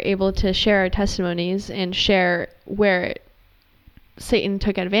 we were able to share our testimonies and share where Satan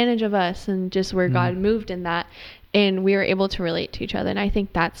took advantage of us and just where God moved in that, and we were able to relate to each other. And I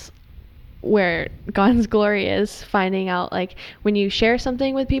think that's where God's glory is, finding out like when you share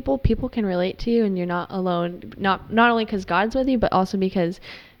something with people can relate to you, and you're not alone, not only because God's with you, but also because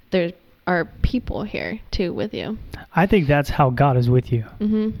there are people here too with you. I think that's how God is with you.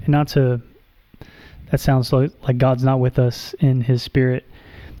 And that sounds like God's not with us in his spirit.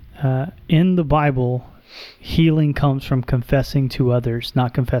 In the Bible, healing comes from confessing to others,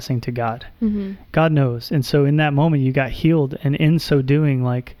 not confessing to God. God knows. And so in that moment you got healed, and in so doing,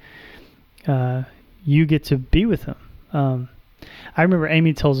 like, you get to be with him. I remember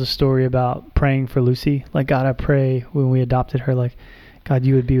Amy tells a story about praying for Lucy. Like, God, I pray when we adopted her, like, God,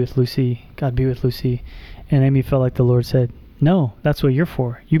 you would be with Lucy. God, be with Lucy. And Amy felt like the Lord said, no, that's what you're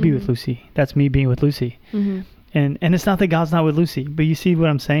for. You be with Lucy. That's me being with Lucy. And it's not that God's not with Lucy, but you see what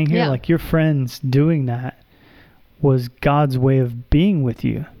I'm saying here? Yeah. Like, your friends doing that was God's way of being with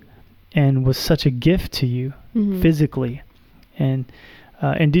you, and was such a gift to you physically. And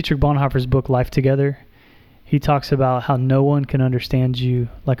in Dietrich Bonhoeffer's book, Life Together, he talks about how no one can understand you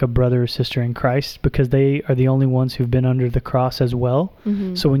like a brother or sister in Christ, because they are the only ones who've been under the cross as well.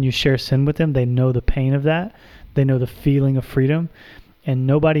 So when you share sin with them, they know the pain of that. They know the feeling of freedom. And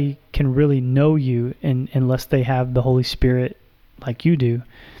nobody can really know you unless they have the Holy Spirit like you do.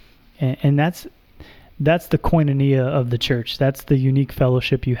 And that's the koinonia of the church. That's the unique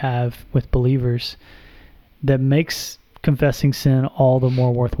fellowship you have with believers that makes confessing sin all the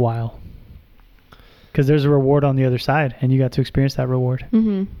more worthwhile. Because there's a reward on the other side, and you got to experience that reward.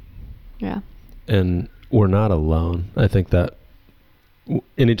 Yeah. And we're not alone. I think that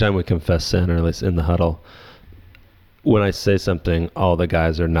anytime we confess sin, or at least in the huddle, when I say something, all the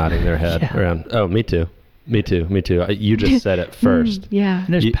guys are nodding their head around. Oh, me too. Me too. Me too. You just said it first. Yeah.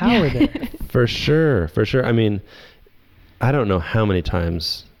 And there's power there. For sure. For sure. I mean, I don't know how many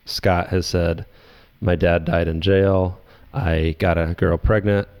times Scott has said, my dad died in jail. I got a girl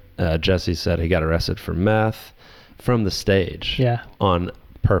pregnant. Jesse said he got arrested for meth from the stage on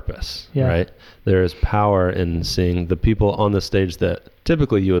purpose, right? There is power in seeing the people on the stage that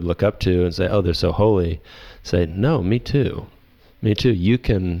typically you would look up to and say, oh, they're so holy. Say, no, me too. Me too. You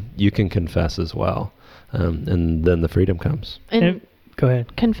can confess as well. And then the freedom comes. And go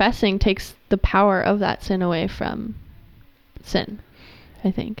ahead. Confessing takes the power of that sin away from sin,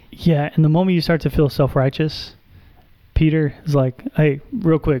 I think. Yeah, and the moment you start to feel self-righteous, Peter is like, hey,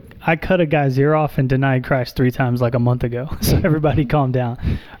 real quick, I cut a guy's ear off and denied Christ 3 times like a month ago. So everybody calm down.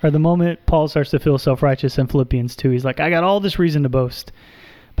 Or the moment Paul starts to feel self-righteous in Philippians 2, he's like, I got all this reason to boast,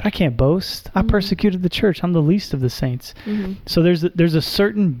 but I can't boast. I persecuted the church. I'm the least of the saints. So there's a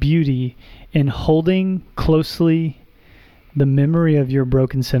certain beauty in holding closely the memory of your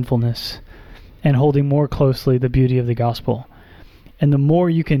broken sinfulness and holding more closely the beauty of the gospel. And the more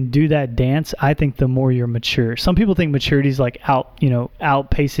you can do that dance, I think the more you're mature. Some people think maturity is like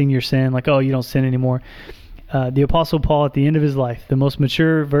outpacing your sin, like, oh, you don't sin anymore. The Apostle Paul, at the end of his life, the most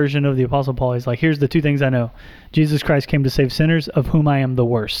mature version of the Apostle Paul, is like, here's the 2 things I know. Jesus Christ came to save sinners, of whom I am the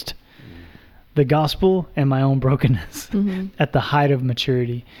worst. The gospel and my own brokenness at the height of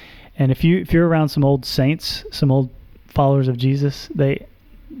maturity. And if you're around some old saints, some old followers of Jesus,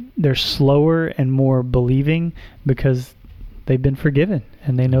 they're slower and more believing because they've been forgiven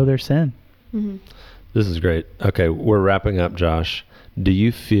and they know their sin. This is great. Okay, we're wrapping up, Josh. Do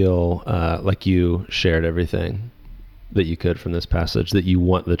you feel like you shared everything that you could from this passage, that you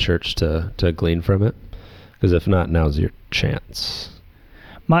want the church to glean from it? Because if not, now's your chance.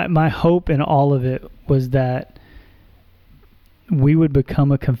 My hope in all of it was that we would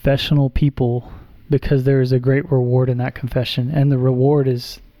become a confessional people, because there is a great reward in that confession. And the reward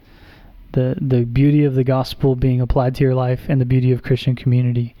is the beauty of the gospel being applied to your life and the beauty of Christian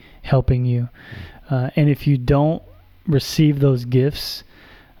community helping you. And if you don't receive those gifts,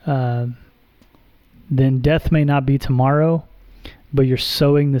 then death may not be tomorrow, but you're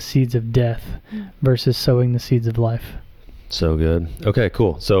sowing the seeds of death versus sowing the seeds of life. So good. Okay,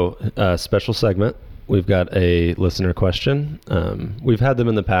 cool. So special segment. We've got a listener question. We've had them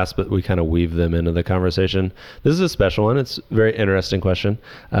in the past, but we kind of weave them into the conversation. This is a special one. It's a very interesting question.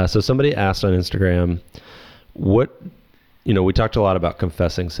 So somebody asked on Instagram, we talked a lot about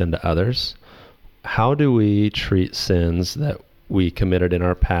confessing sin to others. How do we treat sins that we committed in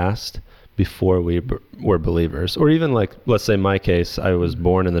our past before we were believers? Or even like, let's say my case, I was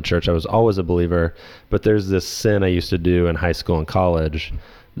born in the church. I was always a believer, but there's this sin I used to do in high school and college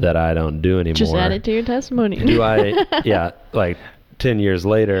that I don't do anymore. Just add it to your testimony. Do I, like 10 years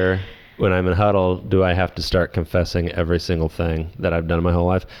later, when I'm in huddle, do I have to start confessing every single thing that I've done in my whole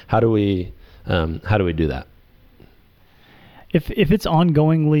life? How do we do that? If it's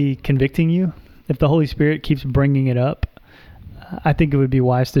ongoingly convicting you, if the Holy Spirit keeps bringing it up, I think it would be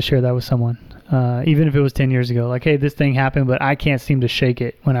wise to share that with someone. Even if it was 10 years ago, like, hey, this thing happened, but I can't seem to shake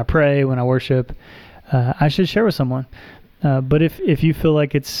it. When I pray, when I worship, I should share with someone. But if you feel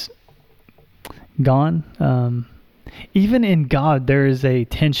like it's gone, even in God, there is a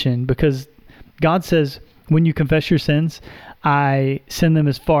tension, because God says, when you confess your sins, I send them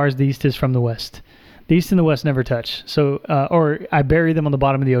as far as the east is from the west. The east and the west never touch. So, or I bury them on the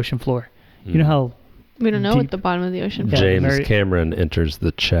bottom of the ocean floor. You know how we don't know what the bottom of the ocean floor is. James Cameron enters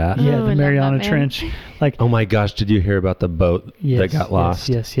the chat. Yeah, the Mariana Trench. Like, oh my gosh, did you hear about the boat that got lost?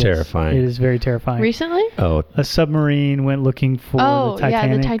 Yes. Terrifying. It is very terrifying. Recently? Oh, a submarine went looking for the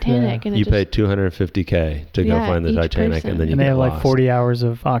Titanic. Yeah, the Titanic. And you paid $250K to go find the Titanic, and then you and they have lost. like 40 hours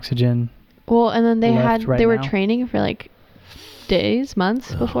of oxygen. Well, and then they were now. training for like days,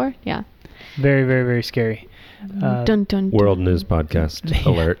 months before. Yeah. Very, very, very scary. Dun, dun, World dun. News Podcast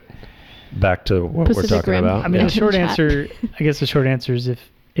alert. Back to what Pacific we're talking Rim. about. I mean, Yeah. the short answer, I guess the short answer is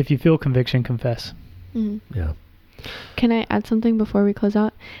if you feel conviction, confess. Yeah. Can I add something before we close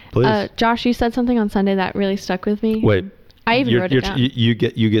out? Please. Josh, you said something on Sunday that really stuck with me. Wait. I even wrote it down. You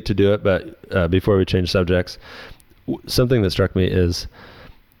get to do it, but before we change subjects, something that struck me is,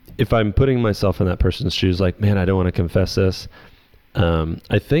 if I'm putting myself in that person's shoes, like, man, I don't want to confess this.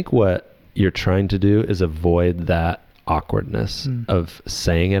 I think what you're trying to do is avoid that awkwardness of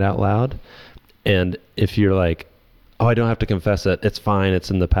saying it out loud. And if you're like, oh, I don't have to confess it, it's fine, it's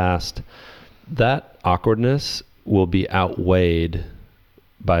in the past, that awkwardness will be outweighed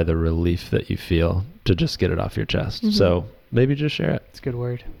by the relief that you feel to just get it off your chest. So maybe just share it. It's a good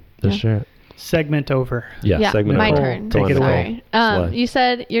word. Just share it. Segment over. Yeah, segment my over. turn. Take it away. Sorry. You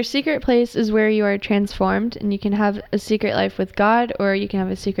said your secret place is where you are transformed, and you can have a secret life with God, or you can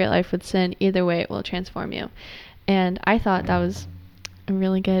have a secret life with sin. Either way, it will transform you. And I thought that was a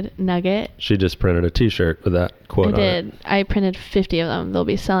really good nugget. She just printed a T-shirt with that quote I did. I printed 50 of them. They'll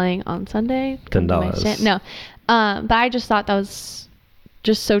be selling on Sunday. $10. No. But I just thought that was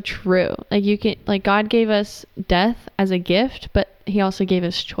just so true. Like God gave us death as a gift, but he also gave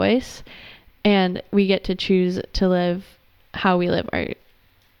us choice, and we get to choose to live how we live our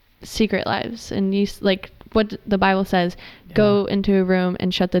secret lives. And like what the Bible says, go into a room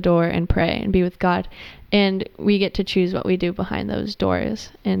and shut the door and pray and be with God. And we get to choose what we do behind those doors.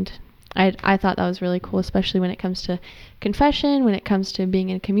 And I thought that was really cool, especially when it comes to confession, when it comes to being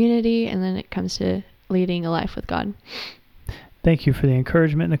in a community, and then it comes to leading a life with God. Thank you for the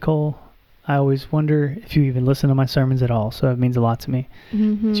encouragement, Nicole. I always wonder if you even listen to my sermons at all, so it means a lot to me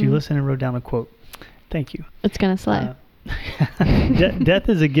that you listened and wrote down a quote. Thank you. It's going to slay. Death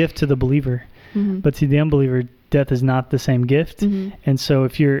is a gift to the believer, but to the unbeliever, death is not the same gift. And so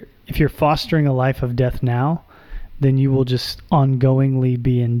if you're fostering a life of death now, then you will just ongoingly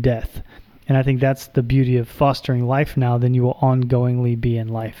be in death. And I think that's the beauty of fostering life now, then you will ongoingly be in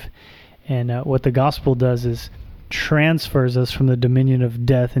life. And what the gospel does is transfers us from the dominion of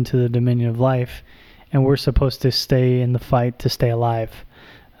death into the dominion of life, and we're supposed to stay in the fight to stay alive,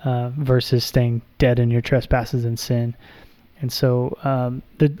 versus staying dead in your trespasses and sin. And so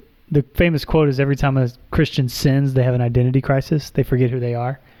the famous quote is, every time a Christian sins, they have an identity crisis. They forget who they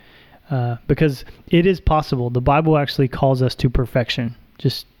are, because it is possible. The Bible actually calls us to perfection.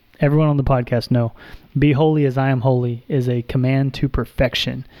 Just everyone on the podcast know, be holy as I am holy is a command to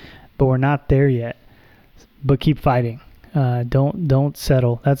perfection, but we're not there yet. But keep fighting. Don't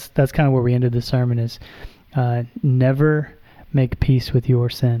settle. That's kind of where we ended the sermon is, never make peace with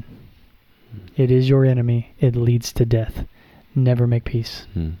your sin. It is your enemy. It leads to death. Never make peace.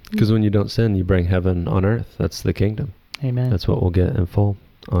 Because when you don't sin, you bring heaven on earth. That's the kingdom. Amen. That's what we'll get in full.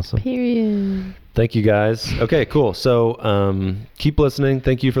 Awesome. Period. Thank you, guys. Okay, cool. So keep listening.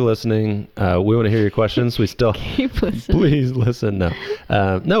 Thank you for listening. We want to hear your questions. We still Keep listening. Please listen.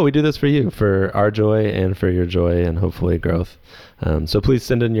 No, we do this for you, for our joy and for your joy and hopefully growth. So please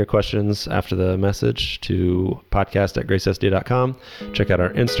send in your questions after the message to podcast@gracesd.com. Check out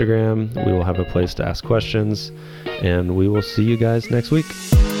our Instagram. We will have a place to ask questions, and we will see you guys next week.